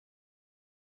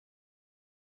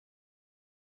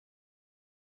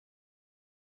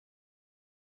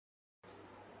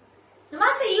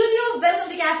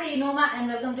Welcome to CAFE ENOMA and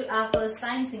welcome to our first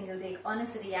time single take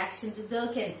honest reaction to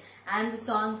DOKKEN and the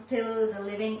song Till the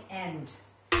Living End.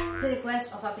 It's a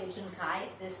request of our patron Kai.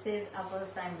 This is our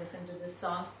first time listening to this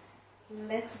song.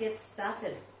 Let's get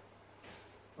started.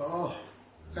 Oh,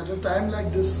 at a time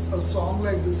like this, a song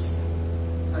like this,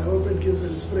 I hope it gives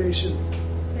inspiration.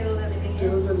 Till the living end.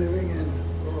 Till the living end.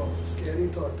 Oh, scary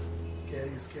thought.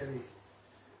 Scary.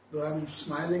 Though I'm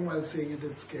smiling while saying it,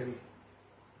 it's scary.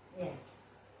 Yeah.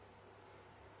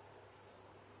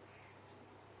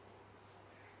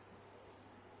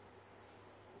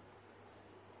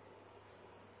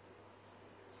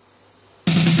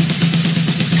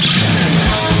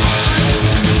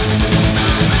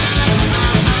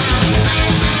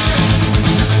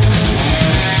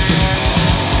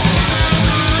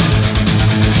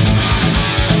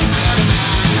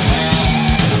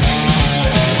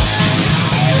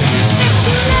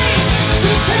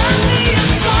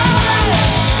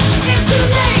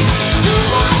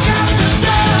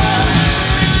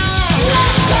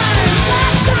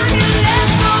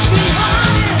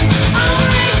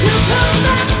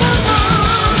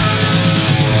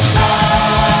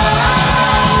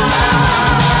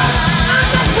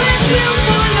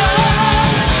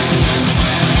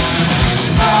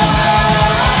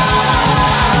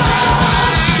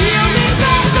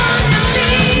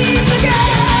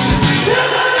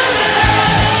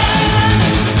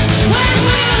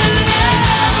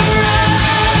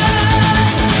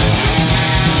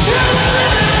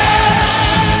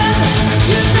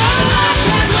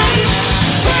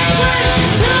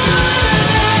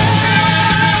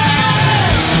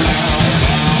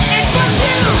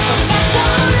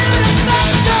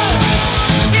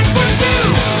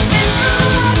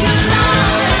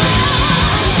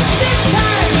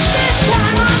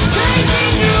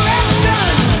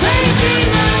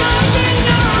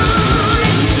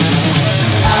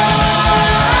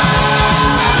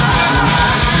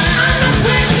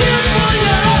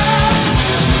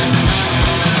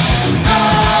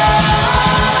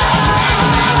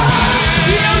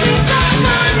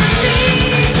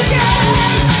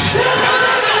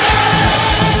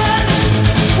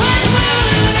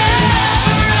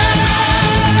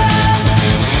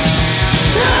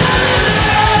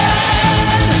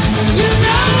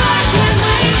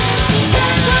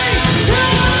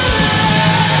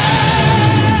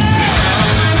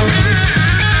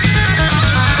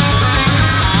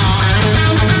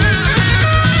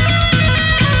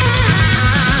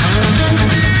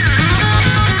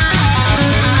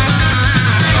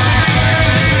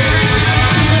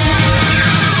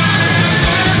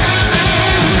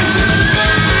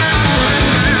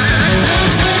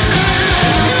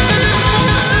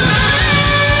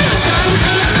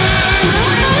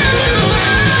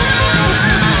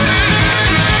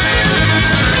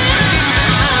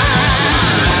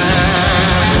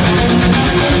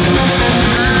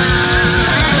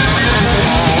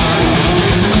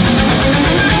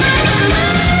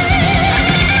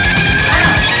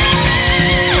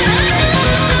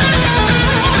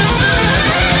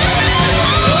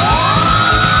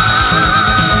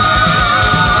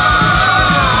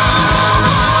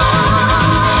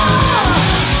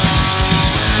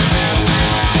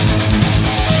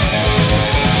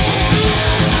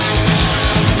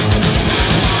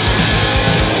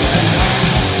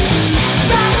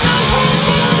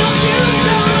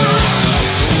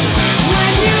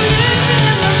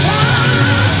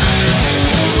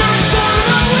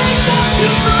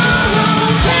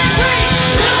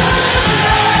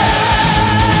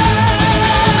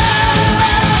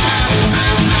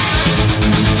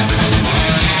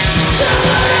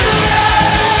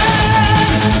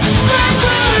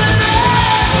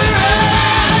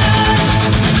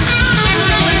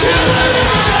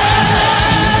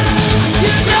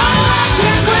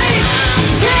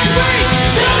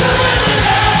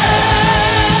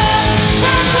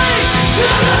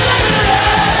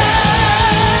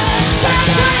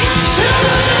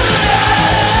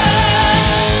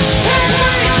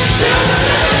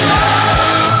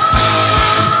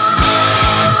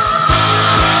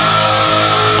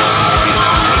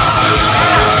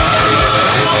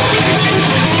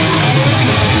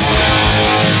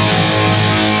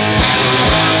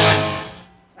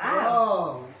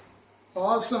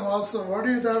 Awesome. What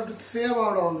do you have to say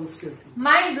about all this, Kirti?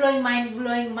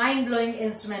 Mind-blowing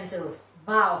instrumental.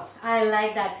 Wow, I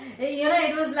like that. You know,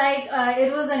 it was like,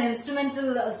 it was an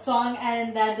instrumental song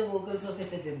and that the vocals were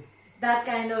fitted in. That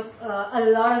kind of,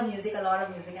 a lot of music.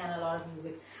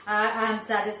 I am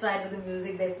satisfied with the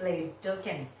music they played.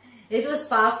 DOKKEN. It was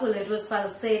powerful, it was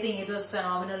pulsating, it was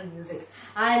phenomenal music.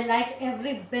 I liked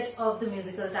every bit of the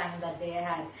musical time that they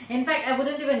had. In fact, I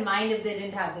wouldn't even mind if they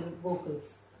didn't have the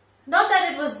vocals. Not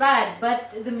that it was bad,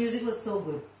 but the music was so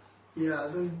good. Yeah,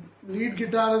 the lead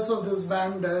guitarist of this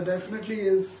band definitely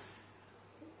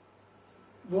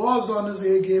was on his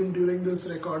A game during this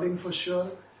recording for sure.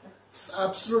 It's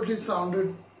absolutely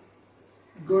sounded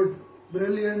good,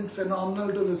 brilliant,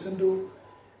 phenomenal to listen to.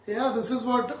 Yeah, this is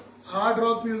what hard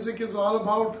rock music is all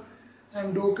about,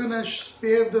 and Dokken has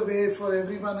paved the way for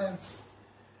everyone else.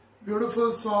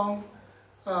 Beautiful song.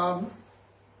 I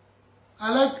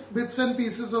like bits and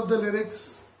pieces of the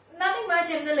lyrics. Nothing much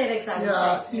in the lyrics, I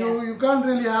would say. You can't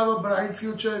really have a bright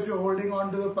future if you're holding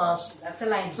on to the past. That's a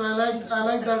line. So I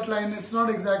like that line. It's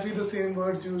not exactly the same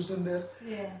words used in there.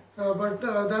 Yeah. But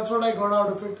that's what I got out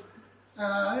of it.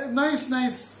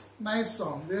 Nice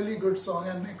song. Really good song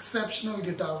and exceptional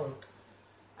guitar work.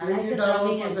 I like the guitar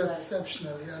drumming work was as well.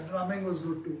 exceptional. Yeah, drumming was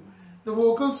good too. The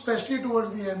vocals, especially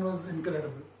towards the end, was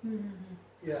incredible.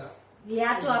 Yeah. He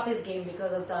had to up his game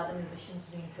because of the other musicians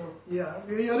being so. Yeah,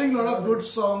 we're hearing a lot of good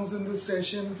songs in this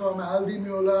session, from Al Di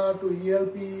Meola to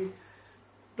ELP,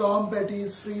 Tom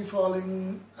Petty's Free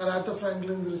Falling, Aretha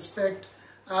Franklin's Respect,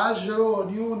 Al Jarreau,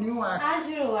 new act. Al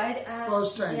Jarreau,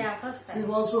 First time. Yeah, first time.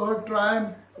 We've also heard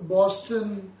Triumph,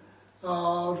 Boston,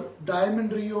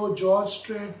 Diamond Rio, George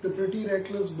Strait, The Pretty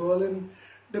Reckless, Berlin,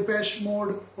 Depeche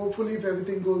Mode. Hopefully, if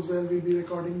everything goes well, we'll be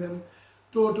recording them.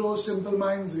 Toto, Simple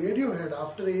Minds, Radiohead,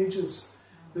 After Ages,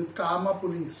 with Karma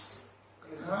Police.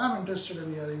 I'm interested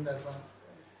in hearing that one,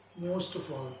 most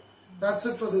of all. That's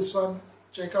it for this one.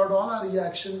 Check out all our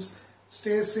reactions.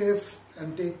 Stay safe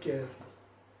and take care.